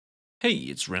Hey,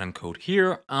 it's Random Code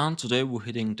here, and today we're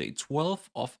hitting day 12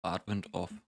 of Advent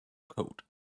of Code.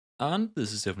 And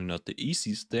this is definitely not the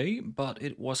easiest day, but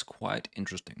it was quite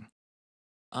interesting.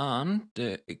 And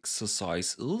the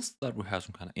exercise is that we have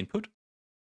some kind of input,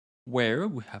 where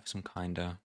we have some kind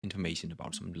of information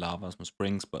about some lava, some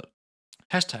springs, but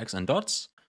hashtags and dots.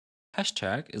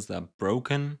 Hashtag is the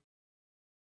broken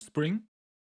spring,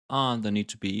 and there need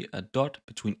to be a dot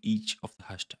between each of the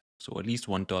hashtags. So at least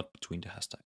one dot between the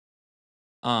hashtag.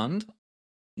 And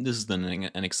this is then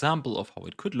an example of how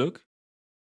it could look.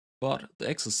 But the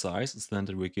exercise is then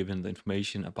that we're given the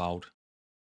information about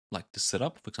like the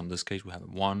setup. For example, in this case, we have a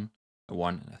 1, and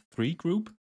a 3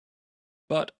 group.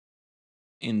 But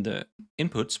in the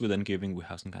inputs we're then giving, we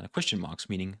have some kind of question marks,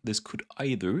 meaning this could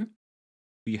either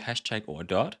be a hashtag or a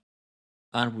dot.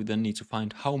 And we then need to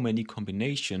find how many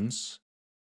combinations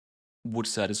would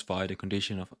satisfy the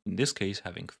condition of, in this case,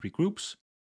 having 3 groups.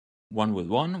 One with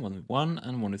 1, one with 1,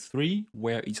 and one with 3,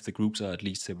 where each of the groups are at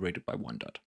least separated by 1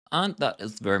 dot. And that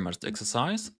is very much the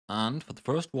exercise. And for the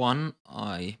first one,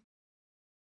 I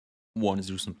wanted to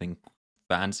do something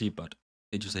fancy, but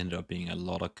it just ended up being a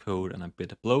lot of code and a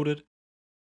bit bloated.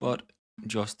 But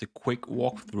just a quick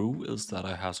walkthrough is that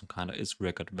I have some kind of is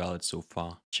record valid so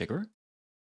far checker,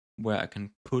 where I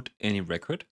can put any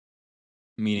record,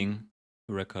 meaning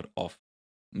the record of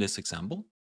this example,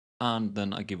 and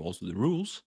then I give also the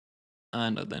rules,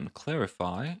 and I then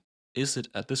clarify, is it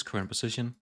at this current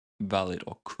position valid,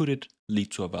 or could it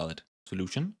lead to a valid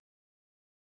solution?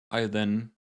 I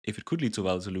then, if it could lead to a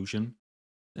valid solution,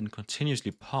 then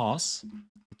continuously pass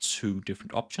two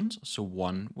different options. So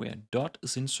one where dot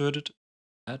is inserted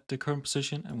at the current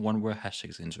position and one where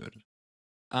hashtag is inserted.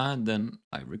 And then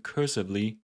I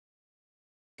recursively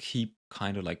keep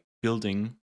kind of like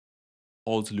building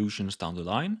all solutions down the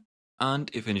line.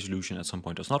 And if any solution at some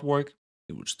point does not work,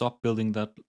 it would stop building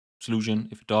that solution.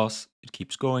 If it does, it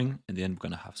keeps going. And then we're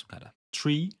going to have some kind of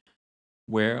tree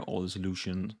where all the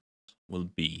solutions will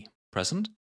be present.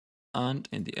 And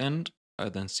in the end, I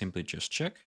then simply just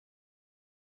check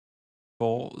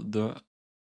for the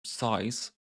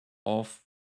size of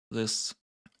this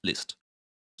list.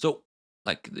 So,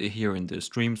 like here in the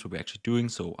streams, what we're actually doing,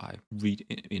 so I read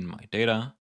in my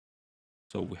data.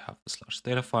 So we have this large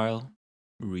data file.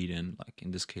 We read in, like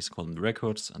in this case, column the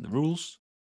records and the rules.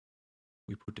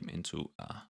 We put them into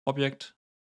an object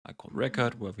I call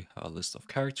record, where we have a list of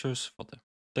characters for the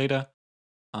data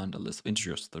and a list of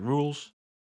integers for the rules.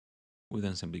 We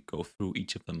then simply go through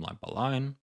each of them line by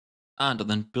line and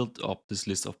then build up this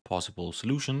list of possible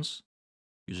solutions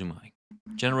using my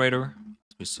generator,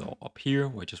 as we saw up here,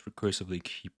 where I just recursively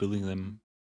keep building them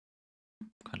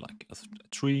kind of like a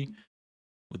tree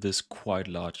with this quite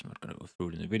large. I'm not going to go through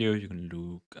it in the video. You can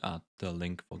look at the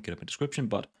link for GitHub in the description,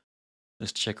 but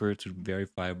this checker to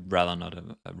verify whether or not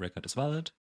a record is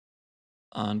valid.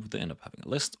 And we then end up having a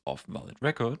list of valid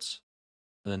records,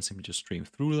 and then simply just stream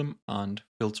through them and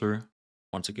filter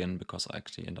once again, because I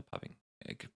actually end up having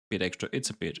a bit extra.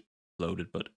 It's a bit loaded,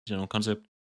 but general concept,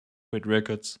 create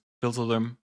records, filter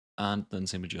them, and then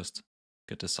simply just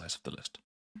get the size of the list.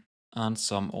 And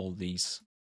sum all these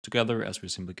together as we're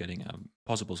simply getting a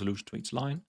possible solution to each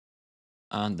line,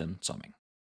 and then summing.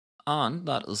 And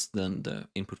that is then the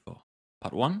input for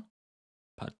part 1.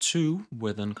 Part 2,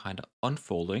 we're then kind of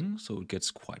unfolding, so it gets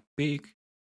quite big.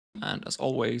 And as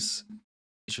always,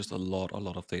 it's just a lot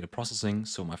of data processing.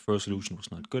 So my first solution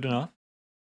was not good enough.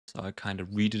 So I kind of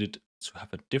redid it to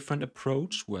have a different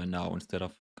approach, where now instead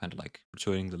of kind of like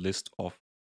returning the list of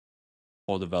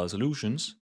all the valid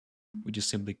solutions, we just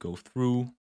simply go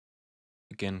through,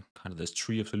 again, kind of this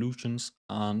tree of solutions,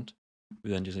 and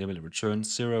we then just able to return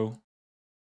 0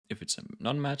 if it's a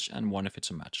non-match and 1 if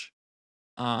it's a match.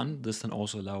 And this then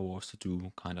also allows us to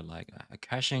do kind of like a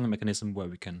caching mechanism, where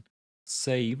we can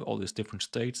save all these different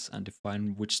states and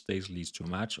define which states leads to a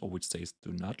match or which states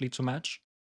do not lead to a match,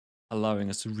 allowing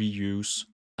us to reuse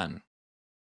and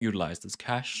utilize this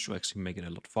cache to actually make it a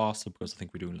lot faster, because I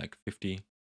think we're doing like 50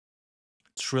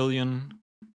 trillion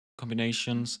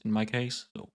combinations in my case,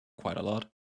 so quite a lot.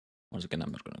 Once again,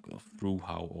 I'm not going to go through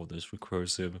how all this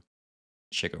recursive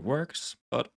checker works,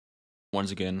 but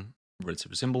once again,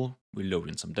 relatively simple. We load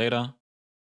in some data.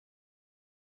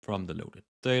 From the loaded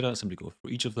data, simply go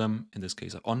through each of them. In this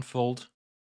case, I unfold,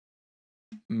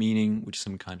 meaning we just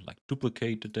simply kind of like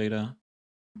duplicate the data.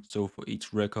 So for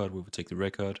each record, we would take the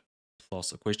record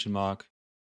plus a question mark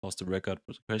plus the record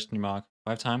plus a question mark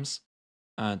 5 times,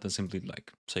 and then simply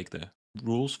like take the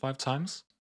rules 5 times.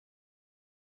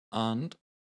 And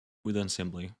we then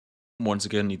simply, once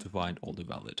again, need to find all the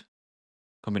valid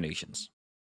combinations.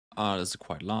 It's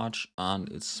quite large, and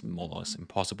it's more or less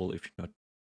impossible if you're not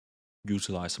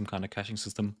utilize some kind of caching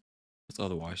system, because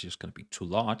otherwise it's just going to be too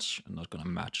large and not going to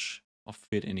match or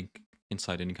fit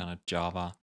inside any kind of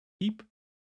Java heap,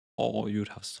 or you'd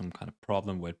have some kind of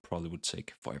problem where it probably would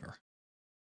take forever,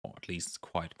 or at least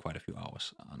quite a few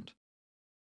hours. And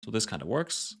so this kind of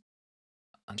works.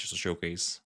 And just a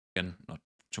showcase, again, not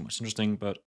too much interesting,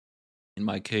 but in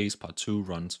my case, part 2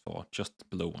 runs for just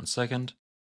below 1 second,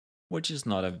 which is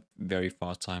not a very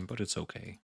fast time, but it's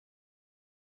okay.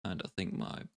 And I think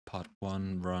my part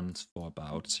 1 runs for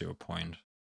about 0.2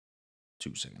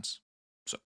 seconds.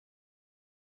 So,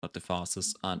 not the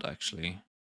fastest. And actually,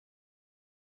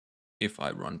 if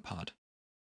I run part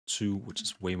 2, which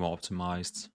is way more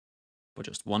optimized, for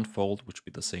just one fold, which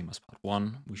would be the same as part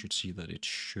 1, we should see that it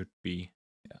should be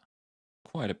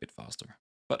quite a bit faster.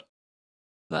 But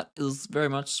that is very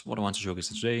much what I want to showcase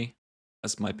today.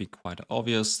 As might be quite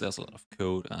obvious, there's a lot of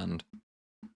code and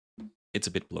it's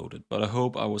a bit bloated, but I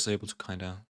hope I was able to kind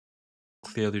of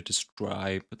clearly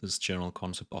describe this general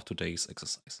concept of today's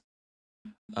exercise.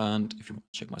 And if you want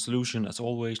to check my solution, as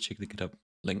always, check the GitHub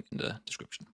link in the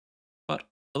description. But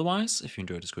otherwise, if you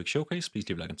enjoyed this quick showcase, please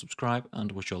leave a like and subscribe,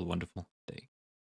 and wish you all a wonderful day.